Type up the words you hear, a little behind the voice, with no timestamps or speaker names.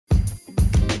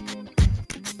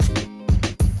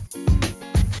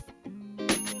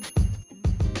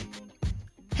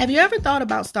Have you ever thought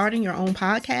about starting your own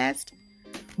podcast?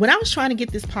 When I was trying to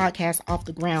get this podcast off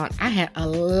the ground, I had a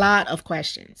lot of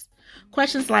questions.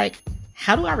 Questions like,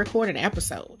 how do I record an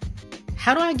episode?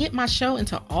 How do I get my show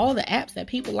into all the apps that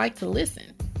people like to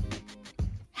listen?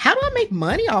 How do I make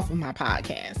money off of my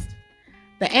podcast?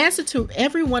 The answer to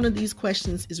every one of these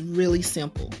questions is really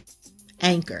simple.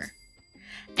 Anchor.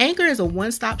 Anchor is a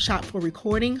one-stop shop for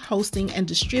recording, hosting, and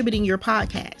distributing your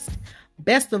podcast.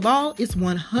 Best of all, it's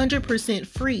 100%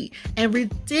 free and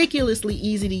ridiculously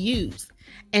easy to use.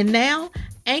 And now,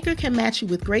 Anchor can match you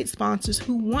with great sponsors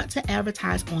who want to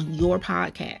advertise on your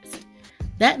podcast.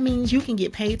 That means you can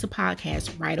get paid to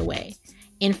podcast right away.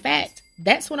 In fact,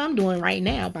 that's what I'm doing right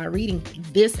now by reading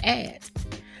this ad.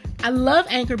 I love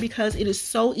Anchor because it is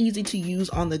so easy to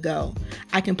use on the go.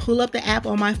 I can pull up the app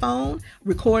on my phone,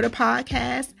 record a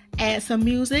podcast, add some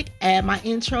music, add my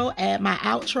intro, add my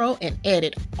outro, and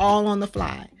edit all on the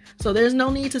fly. So there's no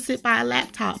need to sit by a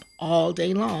laptop all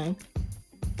day long.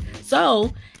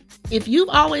 So if you've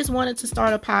always wanted to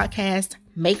start a podcast,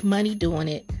 make money doing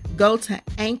it, go to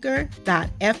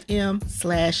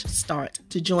anchor.fm/start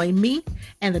to join me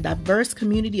and the diverse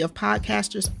community of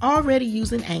podcasters already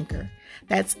using Anchor.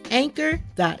 That's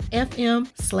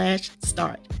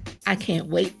anchor.fm/start. I can't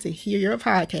wait to hear your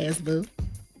podcast, boo.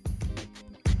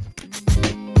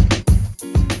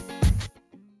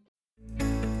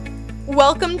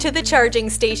 Welcome to The Charging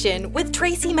Station with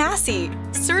Tracy Massey,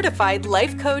 certified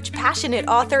life coach, passionate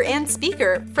author, and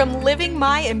speaker from Living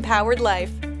My Empowered Life.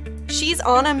 She's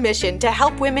on a mission to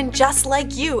help women just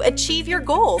like you achieve your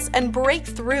goals and break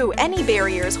through any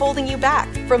barriers holding you back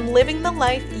from living the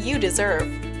life you deserve.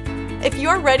 If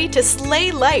you're ready to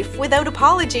slay life without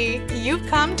apology, you've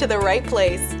come to the right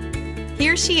place.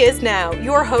 Here she is now,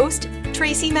 your host,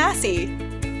 Tracy Massey.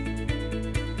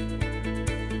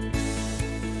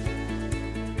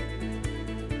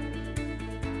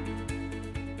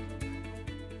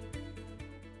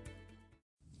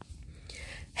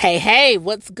 Hey,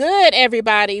 what's good,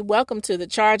 everybody? Welcome to the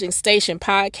Charging Station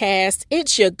podcast.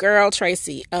 It's your girl,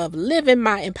 Tracy, of Living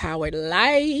My Empowered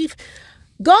Life.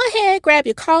 Go ahead, grab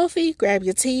your coffee, grab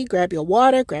your tea, grab your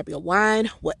water, grab your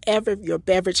wine, whatever your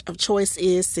beverage of choice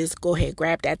is. Sis, go ahead,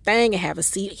 grab that thing and have a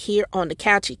seat here on the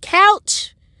couchy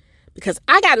couch because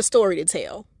I got a story to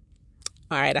tell.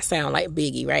 All right, I sound like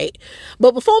Biggie, right?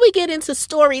 But before we get into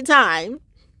story time,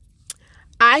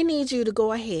 I need you to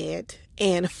go ahead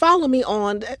and follow me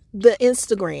on the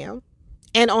Instagram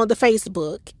and on the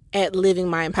Facebook at Living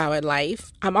My Empowered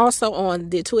Life. I'm also on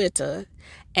the Twitter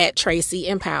at Tracy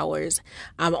Empowers.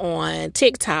 I'm on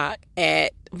TikTok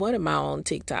at, what am I on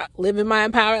TikTok? Living My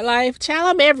Empowered Life. Child,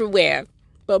 I'm everywhere,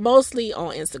 but mostly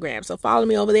on Instagram. So follow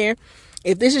me over there.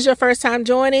 If this is your first time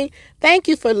joining, thank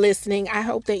you for listening. I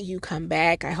hope that you come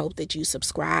back. I hope that you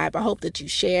subscribe. I hope that you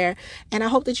share. And I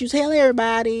hope that you tell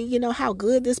everybody, how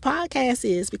good this podcast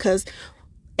is. Because,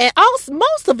 and also,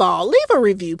 most of all, leave a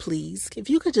review, please. If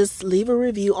you could just leave a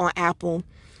review on Apple,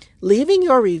 leaving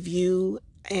your review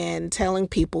and telling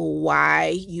people why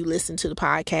you listen to the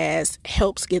podcast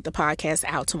helps get the podcast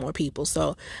out to more people.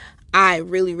 So I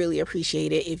really, really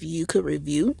appreciate it if you could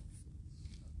review.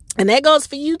 And that goes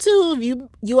for you too. If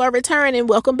you are returning,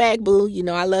 welcome back, boo.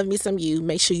 I love me some you.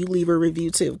 Make sure you leave a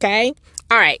review too, okay?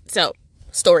 All right, so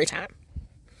story time.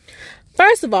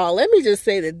 First of all, let me just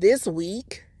say that this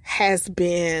week has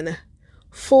been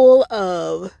full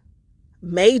of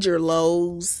major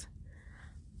lows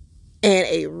and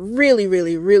a really,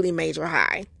 really, really major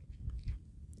high.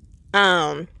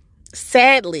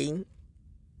 Sadly,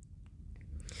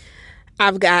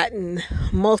 I've gotten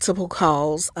multiple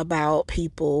calls about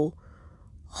people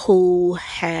who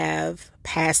have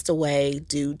passed away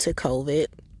due to COVID.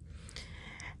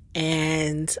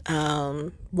 And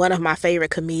one of my favorite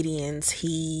comedians,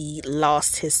 he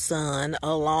lost his son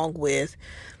along with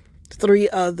two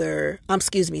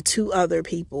other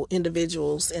people,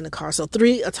 individuals in the car. So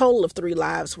a total of 3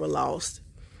 lives were lost.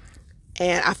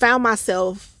 And I found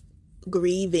myself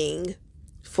grieving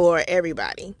for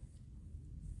everybody.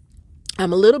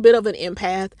 I'm a little bit of an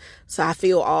empath, so I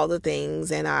feel all the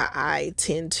things, and I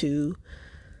tend to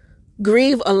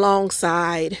grieve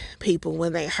alongside people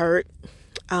when they hurt.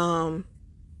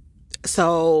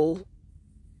 So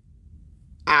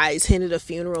I attended a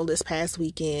funeral this past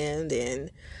weekend, and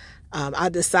I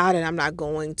decided I'm not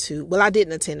going to, I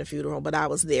didn't attend the funeral, but I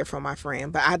was there for my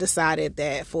friend. But I decided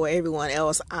that for everyone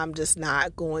else, I'm just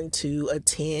not going to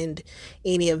attend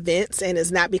any events. And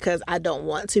it's not because I don't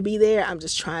want to be there. I'm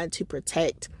just trying to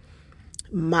protect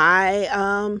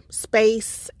my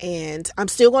space. And I'm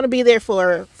still going to be there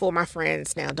for my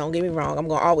friends now. Don't get me wrong. I'm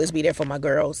going to always be there for my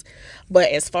girls.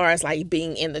 But as far as like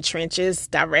being in the trenches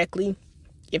directly,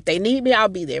 If they need me, I'll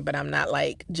be there, but I'm not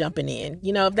like jumping in,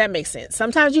 if that makes sense.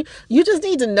 Sometimes you just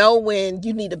need to know when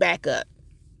you need to back up.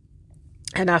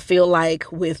 And I feel like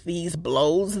with these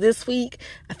blows this week,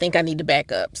 I think I need to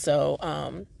back up.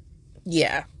 So,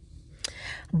 yeah.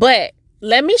 But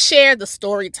let me share the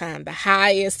story time, the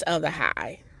highest of the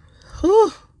high.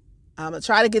 Whew. I'm going to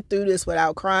try to get through this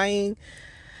without crying.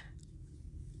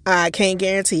 I can't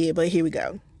guarantee it, but here we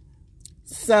go.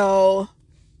 So,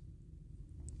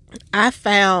 I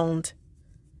found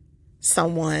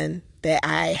someone that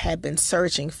I had been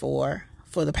searching for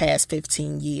the past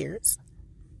 15 years.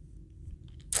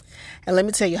 And let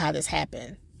me tell you how this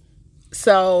happened.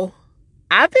 So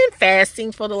I've been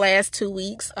fasting for the last 2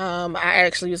 weeks.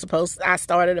 I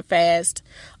started a fast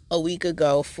a week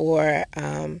ago for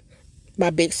my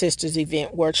big sister's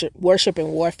event, Worship and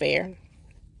Warfare.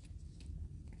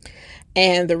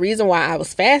 And the reason why I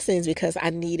was fasting is because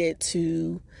I needed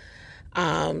to,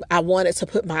 I wanted to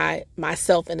put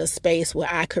myself in a space where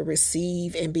I could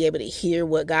receive and be able to hear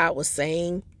what God was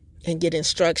saying and get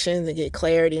instructions and get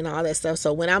clarity and all that stuff.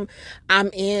 So when I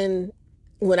know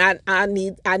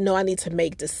I need to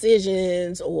make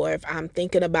decisions, or if I'm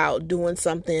thinking about doing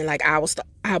something, like I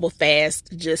will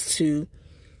fast just to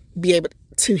be able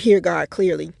to hear God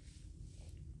clearly.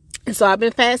 And so I've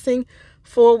been fasting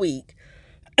for a week.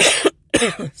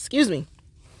 Excuse me.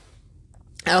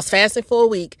 I was fasting for a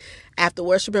week after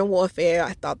Worship and Warfare.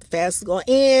 I thought the fast was going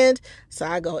to end. So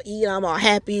I go eat. I'm all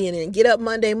happy. And then get up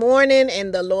Monday morning.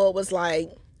 And the Lord was like,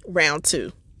 round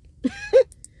 2.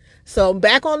 So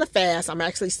back on the fast. I'm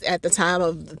actually, at the time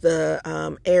of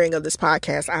the airing of this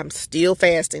podcast, I'm still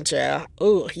fasting, child.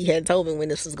 Oh, he hadn't told me when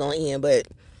this was going to end. But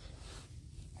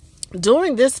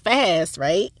during this fast,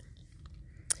 right,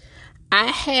 I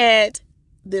had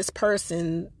this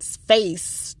person's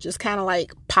face just kind of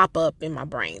like pop up in my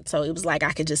brain. So it was like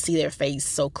I could just see their face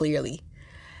so clearly.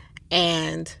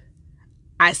 And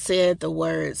I said the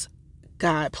words,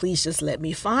 God, please just let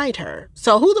me find her.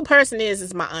 So who the person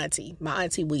is my auntie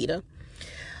Weta.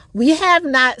 We have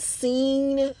not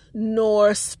seen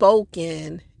nor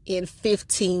spoken in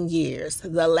 15 years.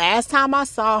 The last time I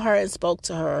saw her and spoke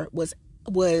to her was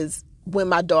when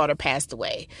my daughter passed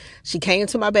away. She came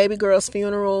to my baby girl's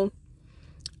funeral.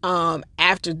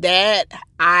 After that,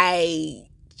 I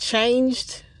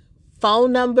changed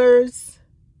phone numbers,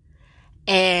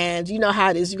 and you know how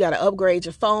it is. You got to upgrade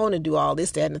your phone and do all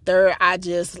this, that, and the third. I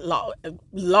just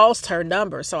lost her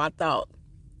number. So I thought,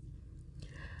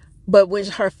 but when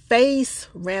her face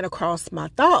ran across my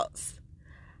thoughts,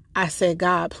 I said,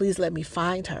 God, please let me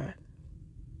find her.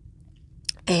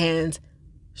 And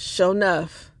sure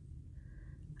enough,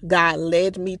 God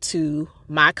led me to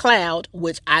my cloud,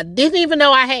 which I didn't even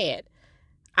know I had.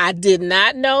 I did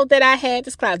not know that I had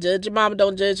this cloud. Judge your mama,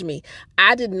 don't judge me.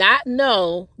 I did not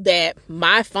know that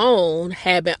my phone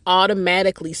had been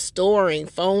automatically storing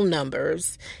phone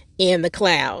numbers in the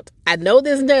cloud. I know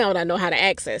this now and I know how to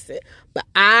access it, but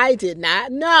I did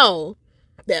not know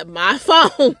that my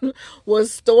phone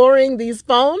was storing these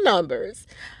phone numbers.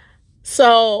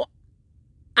 So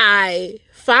I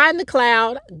find the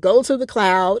cloud, go to the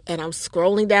cloud, and I'm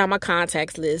scrolling down my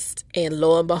contacts list, and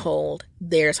lo and behold,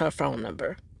 there's her phone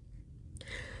number.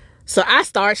 So I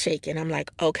start shaking. I'm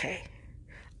like, okay,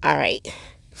 all right.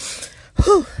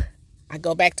 Whew. I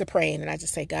go back to praying, and I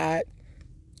just say, God,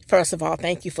 first of all,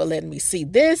 thank you for letting me see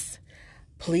this.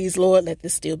 Please, Lord, let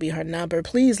this still be her number.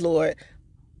 Please, Lord,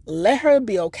 let her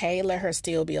be okay. Let her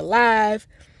still be alive.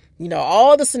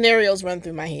 All the scenarios run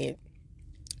through my head.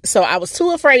 So I was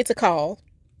too afraid to call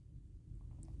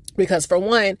because, for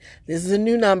one, this is a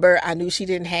new number. I knew she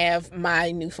didn't have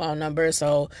my new phone number.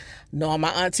 So knowing my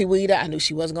auntie Weta, I knew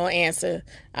she wasn't going to answer.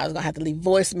 I was going to have to leave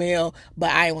voicemail,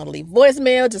 but I didn't want to leave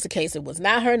voicemail just in case it was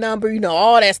not her number,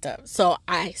 all that stuff. So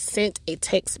I sent a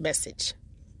text message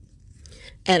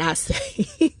and I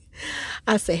say,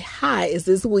 hi, is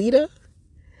this Weta?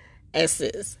 And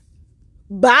sis,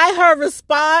 by her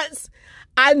response,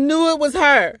 I knew it was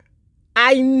her.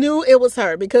 I knew it was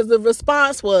her because the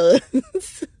response was,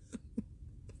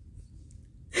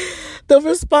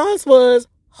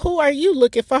 who are you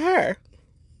looking for her?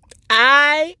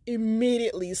 I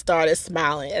immediately started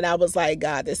smiling and I was like,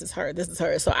 God, this is her. This is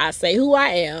her. So I say who I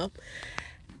am.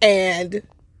 And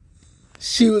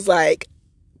she was like,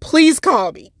 please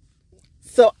call me.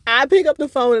 So I pick up the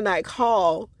phone and I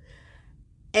call,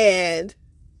 and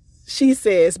she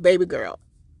says, baby girl,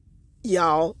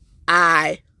 y'all,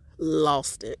 I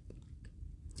lost it.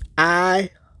 The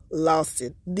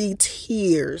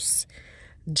tears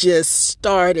just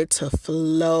started to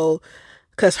flow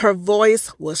because her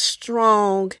voice was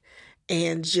strong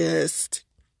and just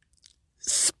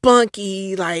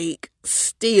spunky, like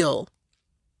still,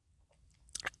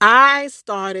 I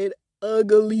started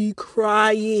ugly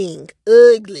crying.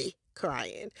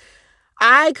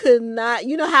 I could not,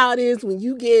 you know how it is when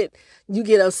you get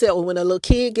upset, or when a little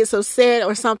kid gets upset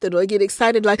or something, or get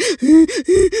excited, like,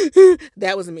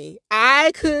 that was me.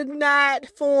 I could not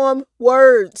form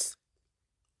words.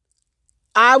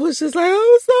 I was just like,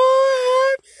 I'm so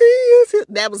happy.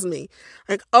 That was me.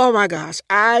 Like, oh my gosh,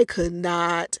 I could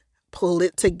not pull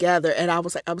it together. And I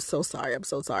was like, I'm so sorry.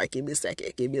 Give me a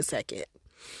second.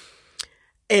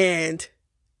 And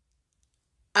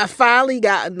I finally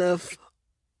got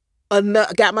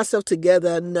got myself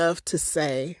together enough to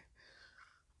say,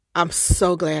 I'm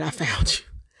so glad I found you.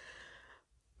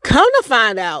 Come to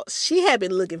find out, she had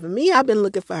been looking for me. I've been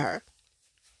looking for her.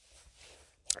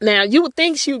 Now, you would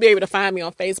think she would be able to find me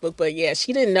on Facebook, but yeah,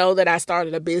 she didn't know that I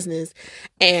started a business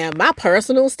and my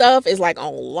personal stuff is like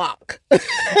on lock.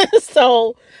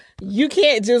 So you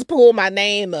can't just pull my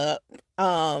name up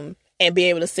and be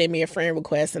able to send me a friend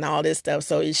request and all this stuff.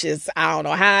 So it's just, I don't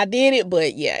know how I did it,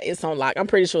 but yeah, it's on lock. I'm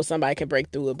pretty sure somebody can break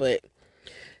through it, but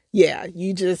yeah,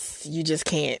 you just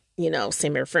can't,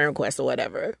 send me a friend request or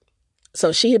whatever.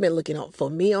 So she had been looking for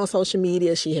me on social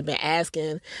media. She had been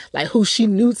asking, like, who she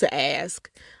knew to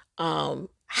ask, how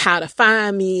to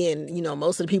find me. And,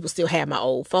 most of the people still have my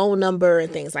old phone number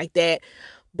and things like that.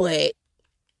 But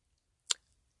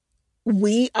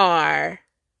we are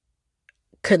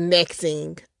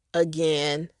connecting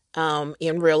again,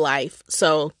 in real life.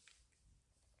 So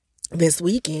this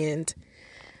weekend,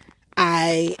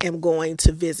 I am going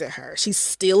to visit her. She's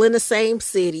still in the same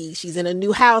city. She's in a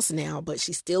new house now, but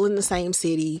she's still in the same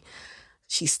city.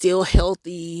 She's still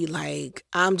healthy. Like,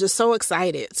 I'm just so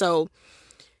excited. So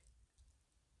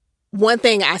one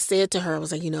thing I said to her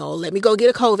was like, let me go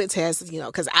get a COVID test,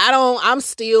 because I'm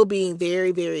still being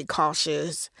very, very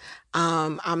cautious.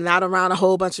 I'm not around a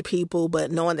whole bunch of people,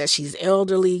 but knowing that she's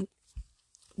elderly,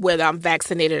 whether I'm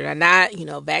vaccinated or not,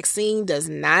 vaccine does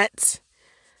not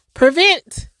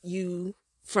prevent you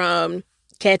from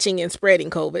catching and spreading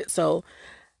COVID. So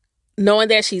knowing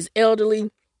that she's elderly,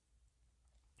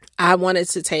 I wanted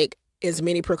to take as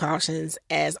many precautions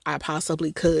as I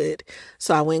possibly could.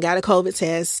 So I went and got a COVID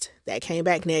test that came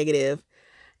back negative,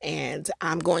 and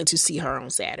I'm going to see her on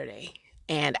Saturday.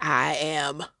 And I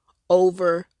am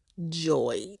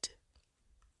overjoyed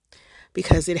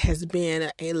because it has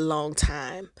been a long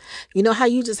time. You know how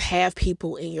you just have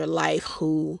people in your life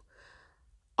who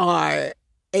are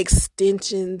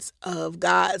extensions of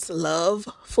God's love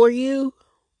for you?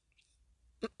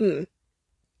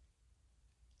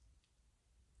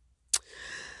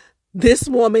 This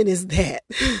woman is that.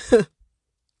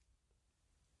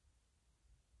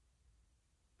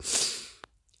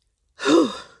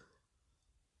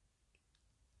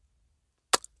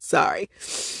 Sorry.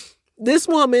 This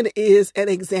woman is an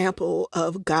example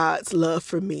of God's love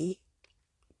for me.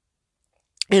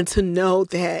 And to know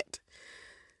that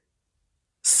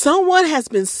someone has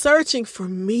been searching for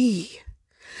me,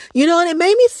 and it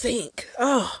made me think,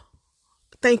 oh,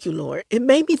 thank you, Lord. It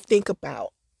made me think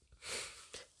about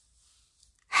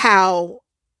how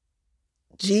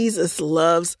Jesus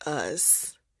loves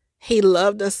us. He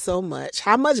loved us so much.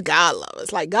 How much God loved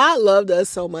us. Like, God loved us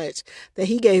so much that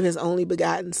he gave his only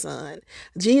begotten son.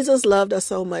 Jesus loved us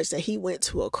so much that he went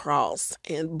to a cross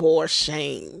and bore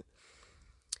shame.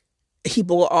 He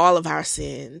bore all of our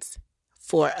sins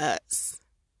for us.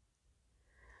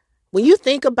 When you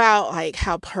think about like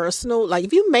how personal, like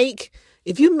if you make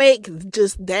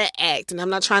just that act, and I'm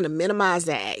not trying to minimize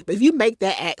that act, but if you make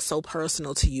that act so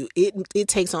personal to you, it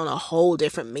takes on a whole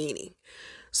different meaning.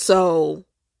 So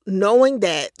knowing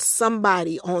that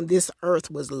somebody on this earth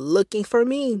was looking for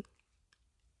me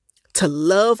to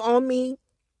love on me,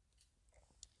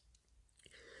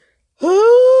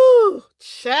 ooh,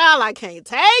 child, I can't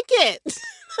take it.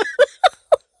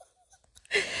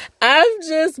 I'm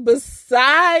just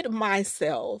beside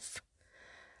myself.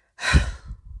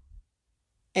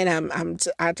 And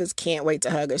I just can't wait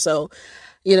to hug her. So,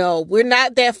 we're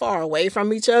not that far away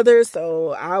from each other.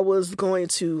 So I was going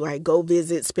to like go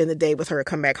visit, spend the day with her,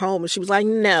 come back home. And she was like,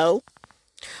 no,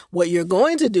 what you're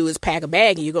going to do is pack a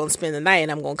bag and you're going to spend the night,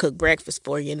 and I'm going to cook breakfast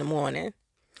for you in the morning.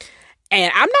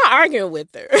 And I'm not arguing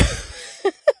with her.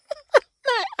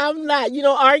 I'm not,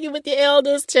 argue with your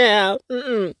elders, child.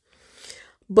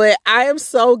 But I am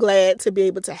so glad to be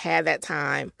able to have that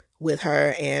time with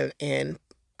her and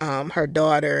her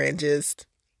daughter, and just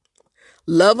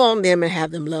love on them and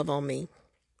have them love on me.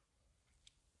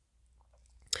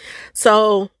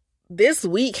 So this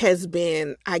week has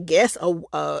been, I guess, a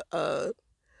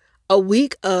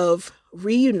week of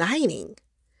reuniting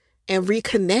and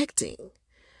reconnecting,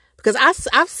 Because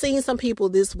I've seen some people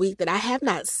this week that I have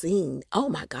not seen, oh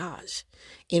my gosh,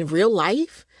 in real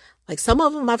life. Like some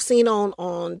of them I've seen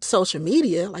on social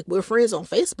media, like we're friends on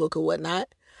Facebook or whatnot.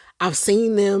 I've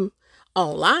seen them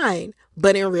online,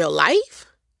 but in real life,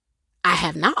 I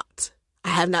have not. I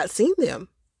have not seen them.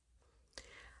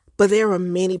 But there are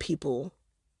many people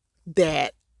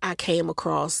that I came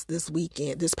across this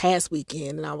past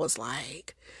weekend, and I was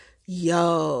like,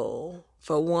 yo,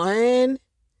 for one,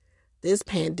 this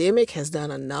pandemic has done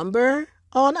a number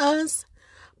on us,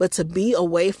 but to be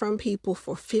away from people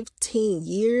for 15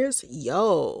 years,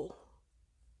 yo,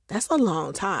 that's a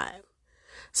long time.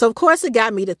 So, of course, it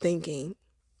got me to thinking,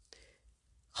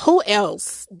 who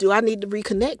else do I need to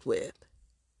reconnect with?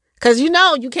 Because, you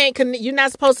can't you're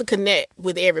not supposed to connect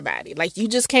with everybody. Like, you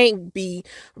just can't be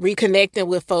reconnecting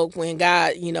with folk when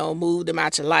God, moved them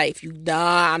out your life.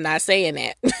 I'm not saying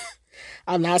that.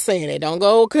 I'm not saying that. Don't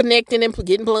go connecting and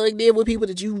getting plugged in with people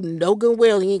that you know good and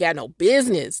well. You ain't got no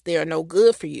business. They are no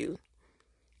good for you.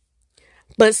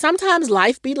 But sometimes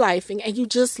life be lifing and you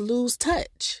just lose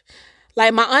touch.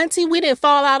 Like my auntie, we didn't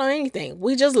fall out on anything.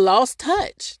 We just lost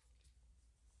touch.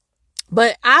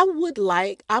 But I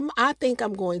think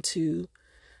I'm going to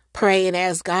pray and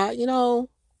ask God,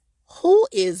 who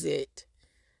is it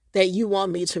that you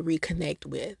want me to reconnect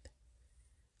with?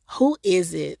 Who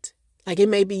is it? Like it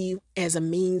may be as a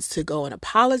means to go and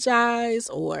apologize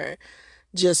or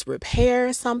just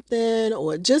repair something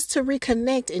or just to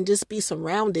reconnect and just be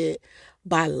surrounded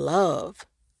by love.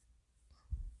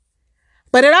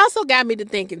 But it also got me to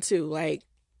thinking too, like,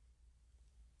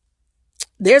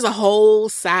 there's a whole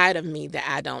side of me that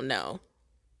I don't know.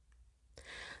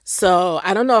 So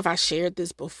I don't know if I shared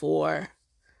this before.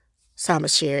 So I'm going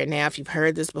to share it now. If you've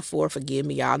heard this before, forgive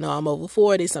me. Y'all know I'm over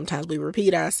 40. Sometimes we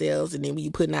repeat ourselves and then we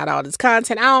putting out all this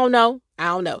content. I don't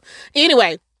know.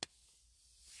 Anyway,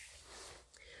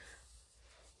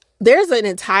 there's an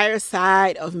entire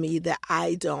side of me that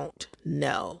I don't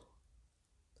know.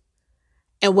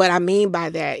 And what I mean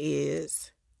by that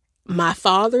is my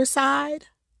father's side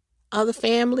of the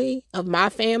family, of my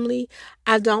family,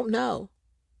 I don't know.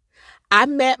 I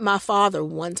met my father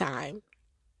one time.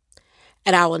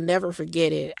 And I will never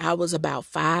forget it. I was about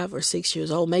 5 or 6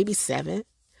 years old, maybe 7.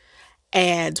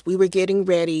 And we were getting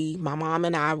ready. My mom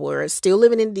and I were still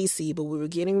living in D.C., but we were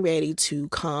getting ready to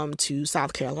come to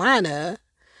South Carolina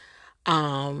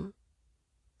and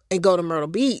go to Myrtle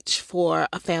Beach for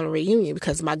a family reunion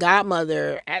because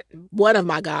one of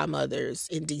my godmothers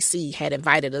in D.C. had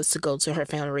invited us to go to her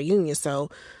family reunion.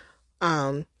 So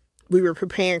we were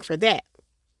preparing for that.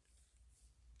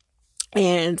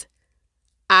 And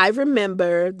I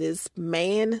remember this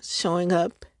man showing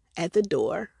up at the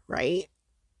door, right?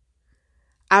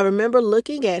 I remember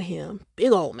looking at him,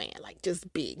 big old man, like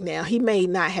just big. Now, he may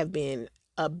not have been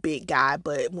a big guy,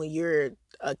 but when you're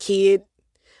a kid,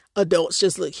 adults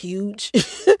just look huge.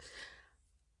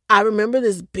 I remember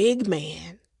this big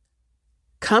man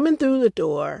coming through the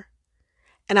door,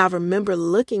 and I remember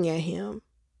looking at him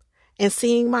and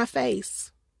seeing my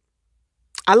face.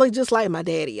 I look just like my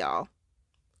daddy, y'all.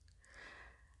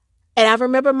 And I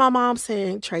remember my mom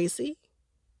saying, Tracy,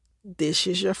 this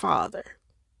is your father.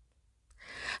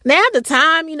 Now, at the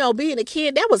time, being a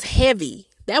kid, that was heavy.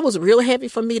 That was real heavy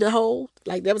for me to hold.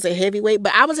 Like, that was a heavy weight.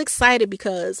 But I was excited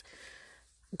because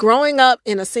growing up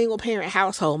in a single parent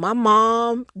household, my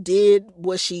mom did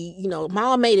what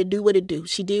mom made it do what it do.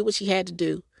 She did what she had to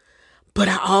do. But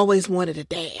I always wanted a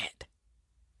dad.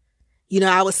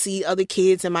 I would see other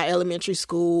kids in my elementary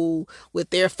school with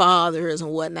their fathers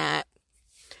and whatnot.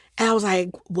 And I was like,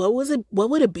 what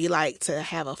would it be like to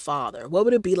have a father? What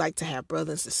would it be like to have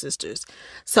brothers and sisters?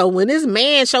 So when this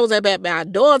man shows up at my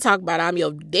door talking about I'm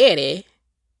your daddy,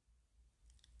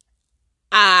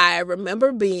 I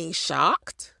remember being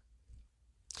shocked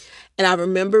and I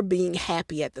remember being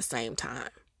happy at the same time.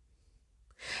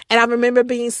 And I remember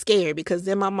being scared because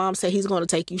then my mom said he's going to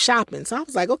take you shopping. So I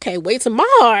was like, okay, wait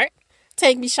tomorrow,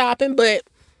 take me shopping. But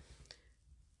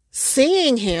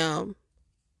seeing him,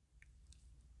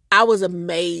 I was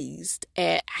amazed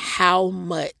at how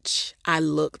much I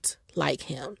looked like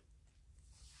him.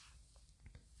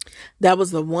 That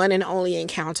was the one and only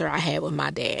encounter I had with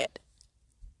my dad.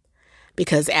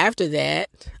 Because after that,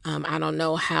 I don't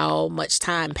know how much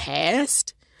time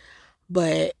passed,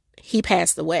 but he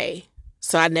passed away.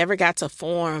 So I never got to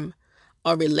form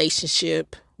a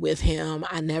relationship with him.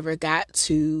 I never got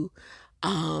to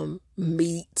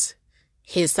meet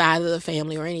his side of the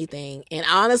family or anything. And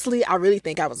honestly, I really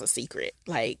think I was a secret.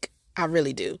 Like, I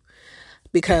really do.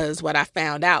 Because what I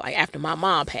found out, like after my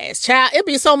mom passed, child, it'd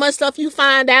be so much stuff you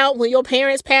find out when your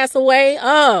parents pass away.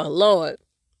 Oh, Lord.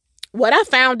 what I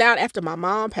found out after my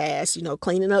mom passed,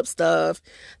 cleaning up stuff,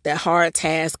 that hard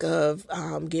task of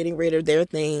getting rid of their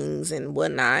things and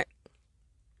whatnot,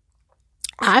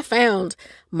 I found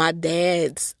my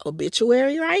dad's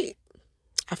obituary, right?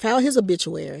 I found his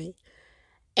obituary.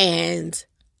 And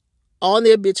on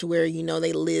the obituary,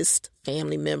 they list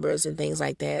family members and things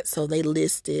like that. So they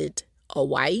listed a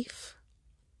wife,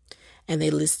 and they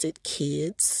listed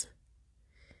kids,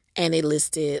 and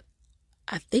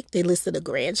I think they listed a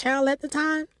grandchild at the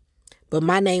time, but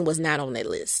my name was not on that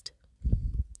list.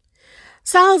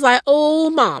 So I was like, oh,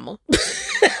 mama.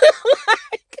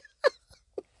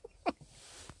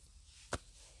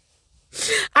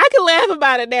 I can laugh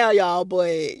about it now, y'all, but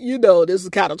this is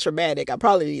kind of traumatic. I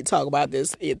probably need to talk about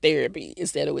this in therapy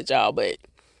instead of with y'all, but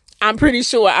I'm pretty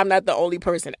sure I'm not the only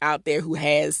person out there who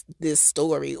has this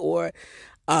story or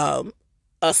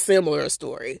a similar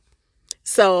story.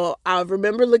 So I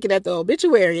remember looking at the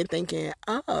obituary and thinking,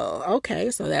 oh,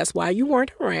 okay, so that's why you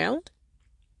weren't around.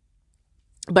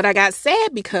 But I got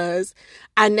sad because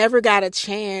I never got a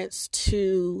chance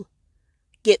to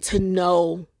get to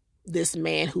know this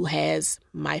man who has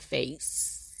my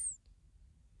face.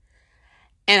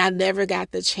 And I never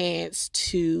got the chance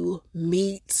to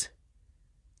meet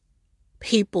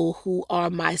people who are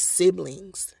my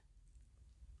siblings.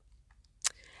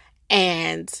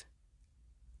 And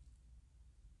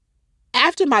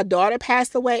after my daughter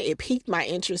passed away, it piqued my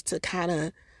interest to kind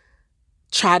of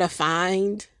try to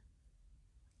find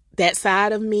that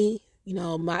side of me,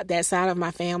 that side of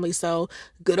my family. So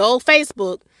good old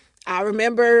Facebook. I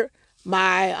remember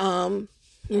my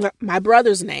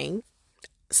brother's name.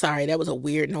 Sorry, that was a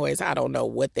weird noise. I don't know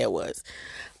what that was.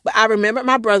 But I remember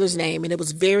my brother's name, and it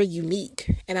was very unique.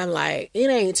 And I'm like, it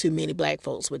ain't too many black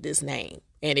folks with this name.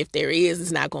 And if there is,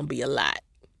 it's not going to be a lot.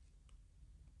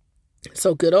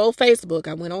 So good old Facebook.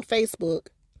 I went on Facebook,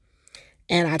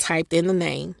 and I typed in the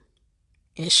name.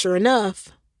 And sure enough,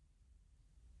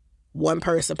 one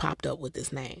person popped up with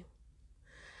this name.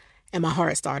 And my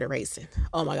heart started racing.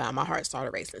 Oh my God, my heart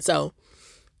started racing. So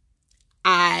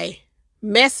I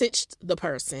messaged the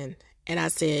person and I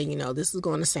said, this is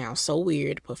going to sound so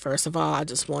weird, but first of all, I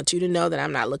just want you to know that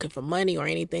I'm not looking for money or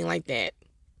anything like that.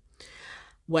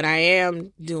 What I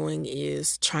am doing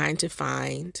is trying to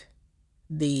find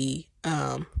the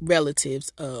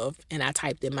relatives of, and I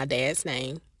typed in my dad's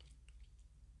name.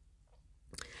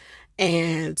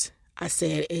 And I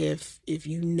said, if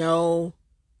you know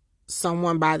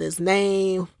someone by this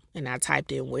name, and I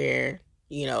typed in where,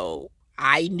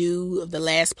 I knew of the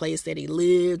last place that he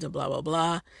lived and blah, blah,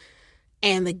 blah.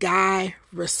 And the guy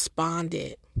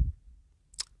responded.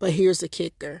 But here's the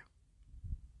kicker.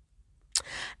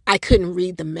 I couldn't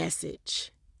read the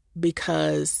message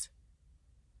because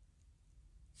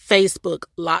Facebook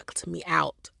locked me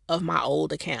out of my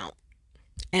old account.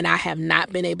 And I have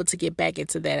not been able to get back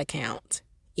into that account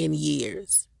in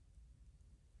years.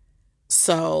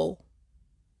 So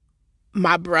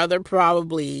my brother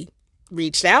probably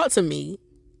reached out to me,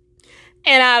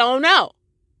 and I don't know.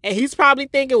 And he's probably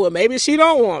thinking, well, maybe she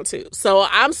don't want to. So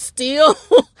I'm still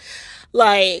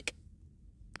like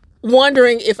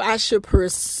wondering if I should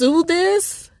pursue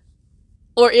this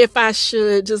or if I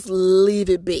should just leave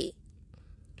it be.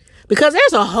 Because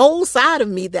there's a whole side of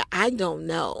me that I don't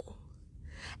know.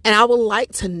 And I would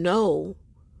like to know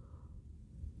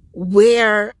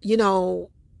where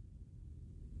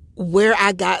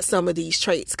I got some of these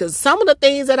traits. Because some of the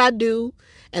things that I do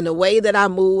and the way that I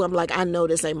move, I'm like, I know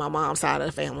this ain't my mom's side of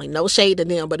the family. No shade to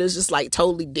them, but it's just like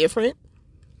totally different.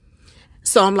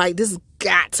 So I'm like, this has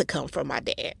got to come from my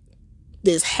dad.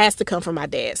 This has to come from my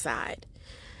dad's side.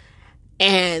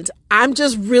 And I'm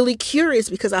just really curious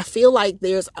because I feel like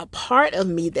there's a part of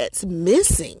me that's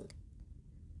missing.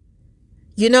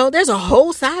 There's a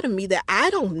whole side of me that I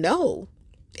don't know.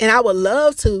 And I would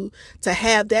love to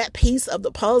have that piece of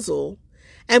the puzzle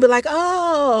and be like,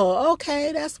 oh,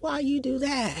 okay, that's why you do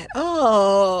that.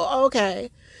 Oh,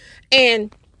 okay.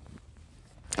 And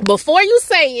before you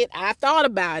say it, I thought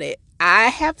about it. I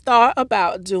have thought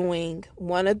about doing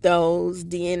one of those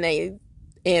DNA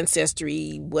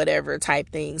ancestry, whatever type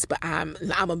things. But I'm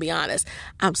going to be honest.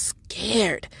 I'm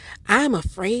scared. I'm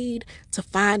afraid to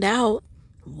find out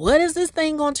what is this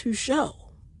thing going to show.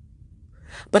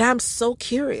 But I'm so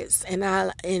curious,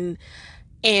 and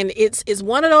it's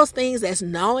one of those things that's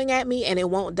gnawing at me and it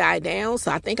won't die down.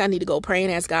 So I think I need to go pray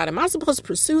and ask God, am I supposed to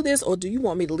pursue this or do you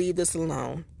want me to leave this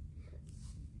alone?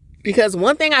 Because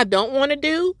one thing I don't want to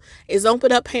do is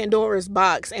open up Pandora's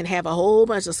box and have a whole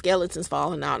bunch of skeletons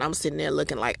falling out. And I'm sitting there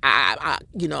looking like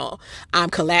I'm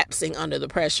collapsing under the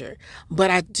pressure. But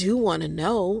I do want to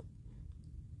know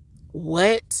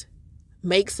what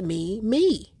makes me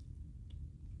me.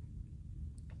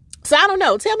 So I don't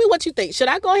know. Tell me what you think. Should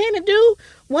I go ahead and do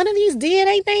one of these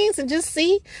DNA things and just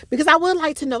see? Because I would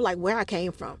like to know like where I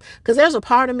came from. Because there's a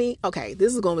part of me, okay,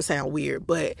 this is going to sound weird,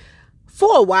 but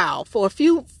for a while, for a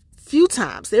few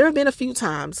times, there have been a few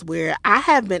times where I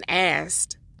have been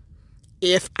asked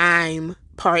if I'm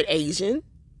part Asian.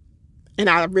 And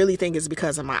I really think it's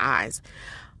because of my eyes.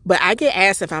 But I get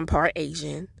asked if I'm part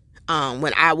Asian.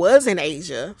 When I was in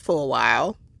Asia for a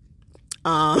while,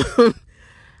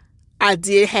 I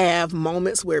did have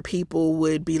moments where people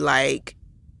would be like,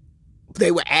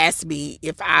 they would ask me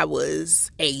if I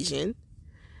was Asian.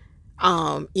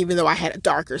 Even though I had a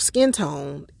darker skin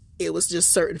tone, it was just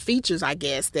certain features, I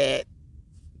guess, that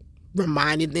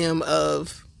reminded them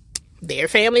of their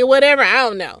family or whatever. I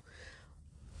don't know.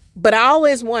 But I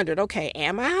always wondered, okay,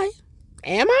 am I?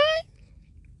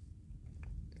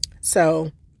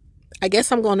 So I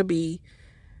guess I'm going to be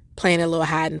playing a little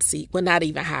hide and seek. Well, not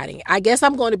even hiding. I guess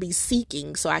I'm going to be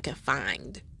seeking so I can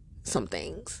find some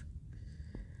things.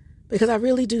 Because I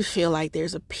really do feel like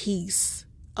there's a piece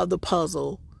of the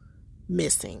puzzle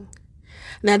missing.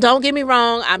 Now, don't get me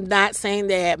wrong. I'm not saying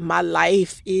that my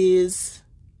life is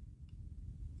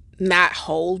not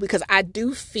whole, because I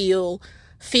do feel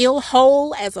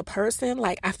whole as a person.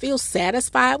 Like, I feel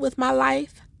satisfied with my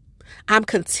life. I'm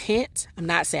content. I'm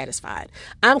not satisfied.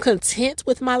 I'm content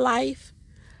with my life.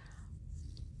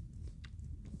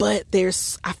 But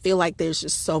I feel like there's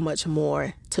just so much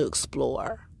more to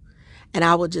explore. And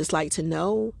I would just like to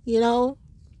know,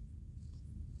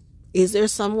 is there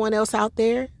someone else out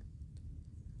there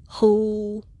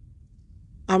who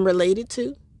I'm related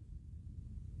to?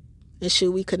 And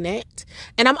should we connect?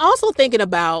 And I'm also thinking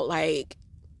about, like,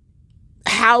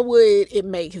 how would it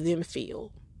make them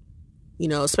feel?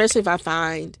 Especially if I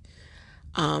find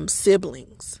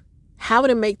siblings. How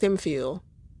would it make them feel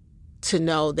to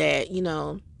know that,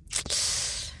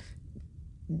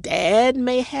 dad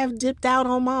may have dipped out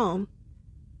on mom?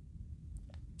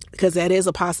 Because that is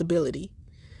a possibility.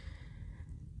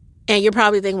 And you're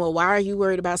probably thinking, well, why are you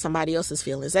worried about somebody else's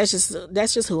feelings? That's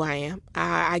just who I am.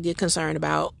 I get concerned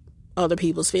about other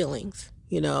people's feelings,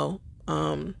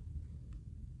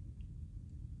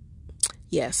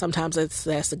 Yeah, sometimes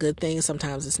that's a good thing.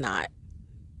 Sometimes it's not.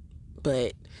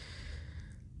 But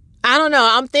I don't know.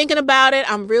 I'm thinking about it.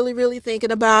 I'm really, really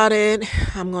thinking about it.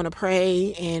 I'm going to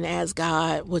pray and ask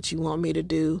God what you want me to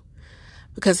do.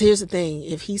 Because here's the thing.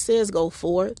 If he says go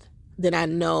forth, then I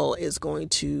know it's going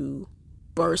to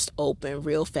burst open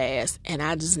real fast. And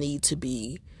I just need to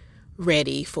be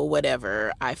ready for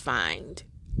whatever I find.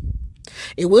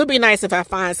 It would be nice if I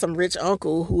find some rich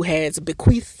uncle who has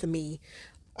bequeathed me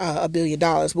 $1 billion.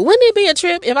 But wouldn't it be a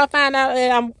trip if I find out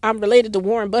that I'm related to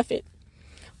Warren Buffett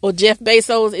or Jeff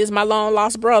Bezos is my long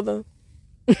lost brother?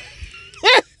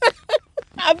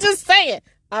 I'm just saying.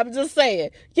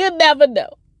 You never know.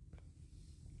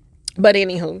 But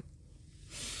anywho,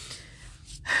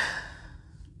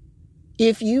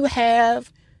 if you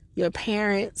have your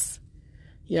parents,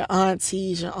 your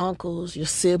aunties, your uncles, your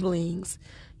siblings,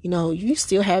 you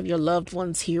still have your loved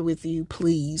ones here with you,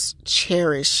 please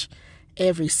cherish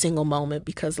every single moment,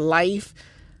 because life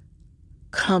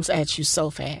comes at you so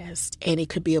fast, and it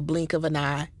could be a blink of an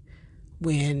eye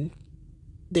when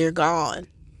they're gone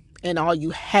and all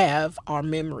you have are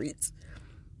memories.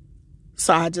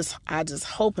 So I just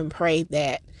hope and pray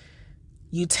that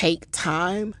you take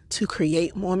time to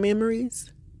create more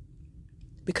memories,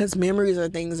 because memories are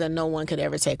things that no one could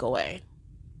ever take away.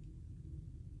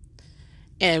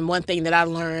 And one thing that I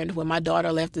learned when my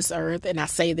daughter left this earth, and I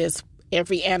say this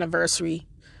every anniversary,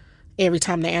 every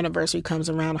time the anniversary comes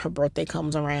around, her birthday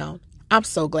comes around, I'm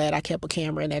so glad I kept a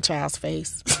camera in that child's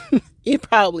face. It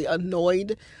probably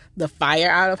annoyed the fire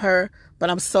out of her, but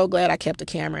I'm so glad I kept a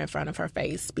camera in front of her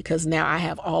face, because now I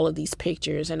have all of these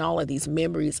pictures and all of these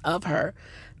memories of her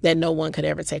that no one could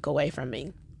ever take away from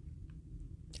me.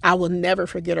 I will never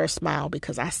forget her smile,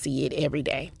 because I see it every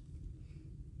day.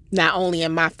 Not only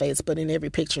in my face, but in every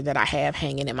picture that I have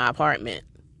hanging in my apartment.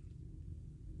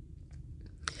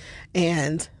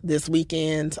 And this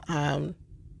weekend,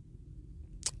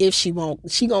 if she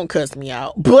gonna cuss me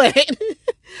out, but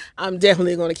I'm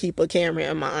definitely gonna keep a camera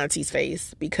in my auntie's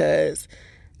face, because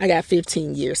I got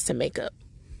 15 years to make up,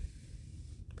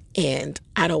 and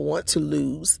I don't want to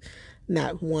lose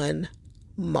not one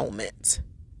moment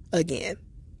again.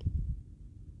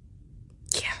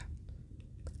 Yeah,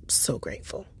 I'm so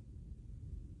grateful.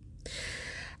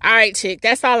 All right, chick,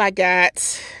 that's all I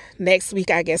got. Next week,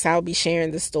 I guess I'll be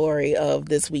sharing the story of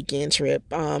this weekend trip.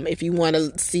 If you want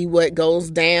to see what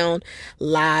goes down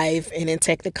live and in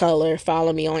Technicolor,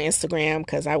 follow me on Instagram,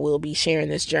 because I will be sharing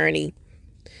this journey.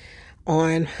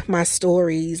 on my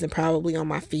stories and probably on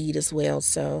my feed as well.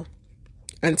 So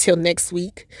until next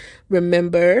week,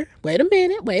 remember, wait a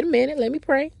minute, let me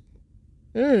pray.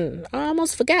 I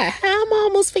almost forgot. How am I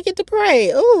almost forget to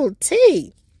pray? Ooh,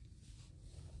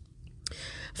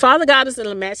 Father God, it's in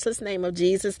the matchless name of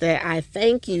Jesus that I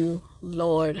thank you,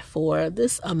 Lord, for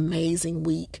this amazing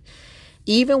week.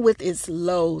 Even with its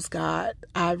lows, God,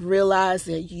 I realize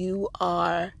that you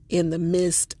are in the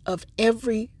midst of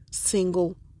every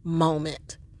single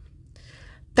moment.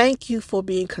 Thank you for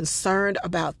being concerned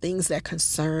about things that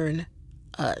concern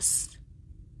us.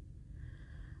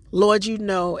 Lord, you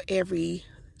know every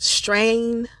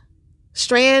strand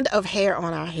of hair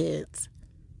on our heads.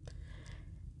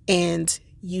 And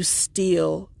you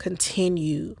still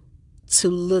continue to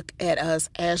look at us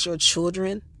as your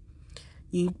children.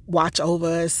 You watch over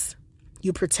us.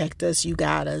 You protect us. You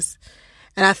guide us.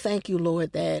 And I thank you,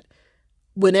 Lord, that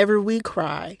whenever we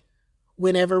cry,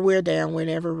 whenever we're down,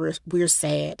 whenever we're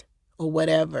sad or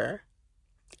whatever,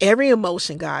 every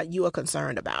emotion, God, you are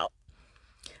concerned about.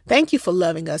 Thank you for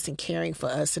loving us and caring for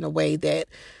us in a way that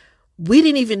we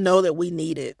didn't even know that we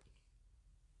needed.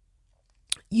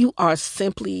 You are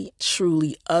simply,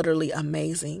 truly, utterly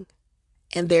amazing.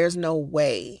 And there's no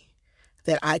way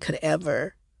that I could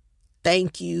ever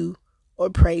thank you or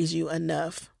praise you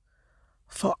enough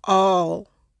for all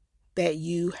that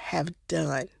you have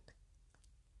done.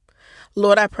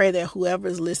 Lord, I pray that whoever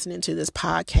is listening to this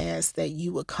podcast, that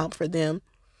you will comfort them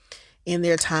in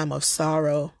their time of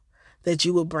sorrow, that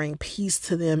you will bring peace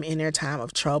to them in their time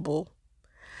of trouble,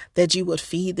 that you would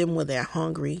feed them when they're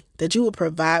hungry, that you would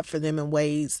provide for them in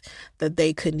ways that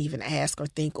they couldn't even ask or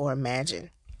think or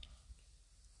imagine.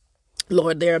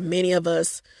 Lord, there are many of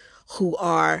us who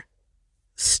are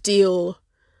still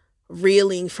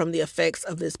reeling from the effects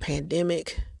of this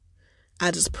pandemic.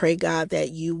 I just pray, God,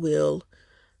 that you will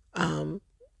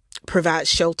provide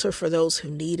shelter for those who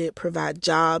need it, provide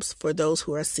jobs for those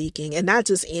who are seeking, and not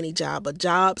just any job, but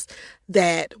jobs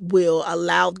that will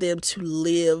allow them to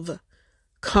live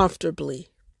comfortably,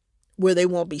 where they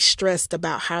won't be stressed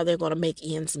about how they're going to make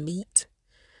ends meet.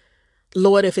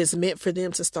 Lord, if it's meant for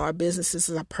them to start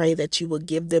businesses, I pray that you will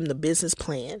give them the business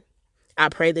plan. I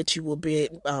pray that you will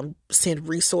send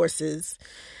resources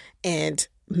and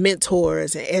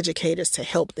mentors and educators to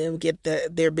help them get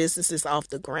their businesses off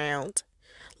the ground.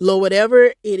 Lord, whatever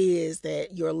it is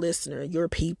that your listener, your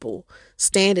people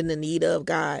stand in the need of,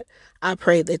 God, I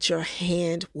pray that your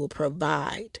hand will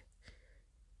provide.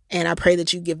 And I pray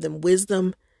that you give them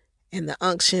wisdom and the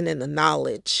unction and the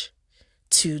knowledge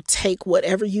to take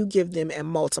whatever you give them and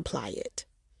multiply it.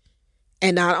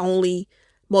 And not only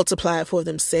multiply it for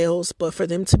themselves, but for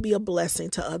them to be a blessing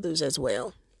to others as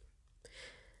well.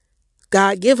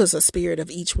 God, give us a spirit of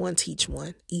each one teach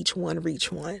one, each one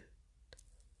reach one.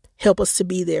 Help us to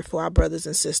be there for our brothers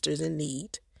and sisters in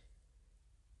need.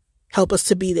 Help us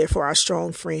to be there for our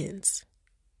strong friends.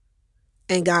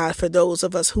 And God, for those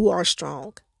of us who are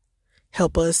strong,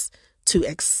 help us to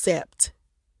accept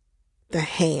the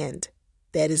hand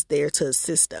that is there to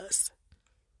assist us.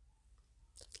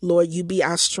 Lord, you be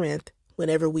our strength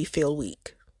whenever we feel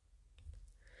weak.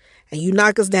 And you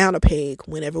knock us down a peg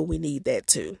whenever we need that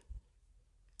too.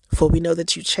 For we know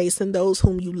that you chasten those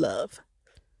whom you love.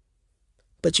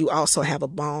 But you also have a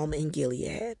balm in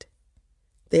Gilead.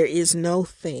 There is no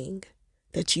thing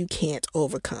that you can't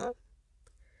overcome.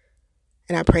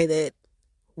 And I pray that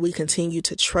we continue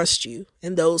to trust you,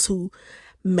 and those who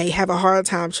may have a hard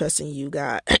time trusting you,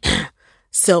 God,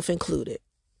 self-included.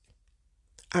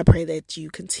 I pray that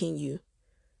you continue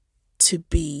to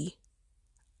be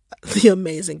the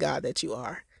amazing God that you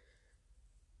are.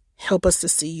 Help us to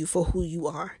see you for who you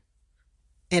are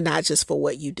and not just for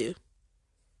what you do.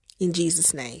 In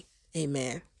Jesus' name,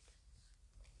 amen.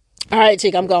 All right,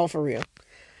 chick, I'm going for real.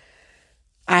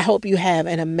 I hope you have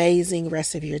an amazing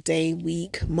rest of your day,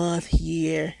 week, month,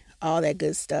 year, all that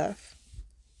good stuff.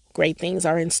 Great things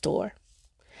are in store.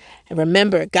 And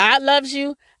remember, God loves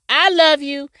you, I love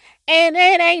you, and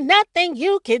it ain't nothing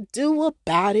you can do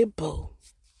about it, boo.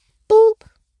 Boop.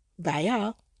 Bye,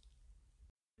 y'all.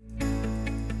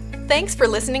 Thanks for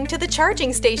listening to The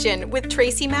Charging Station with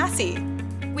Tracy Massey.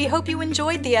 We hope you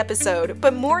enjoyed the episode,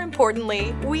 but more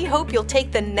importantly, we hope you'll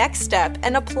take the next step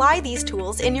and apply these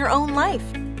tools in your own life.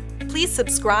 Please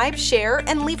subscribe, share,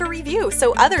 and leave a review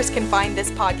so others can find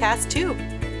this podcast too.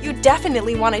 You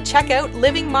definitely want to check out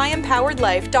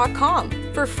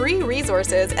livingmyempoweredlife.com for free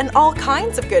resources and all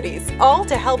kinds of goodies, all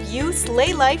to help you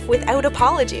slay life without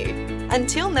apology.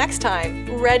 Until next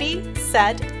time, ready,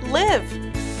 set, live!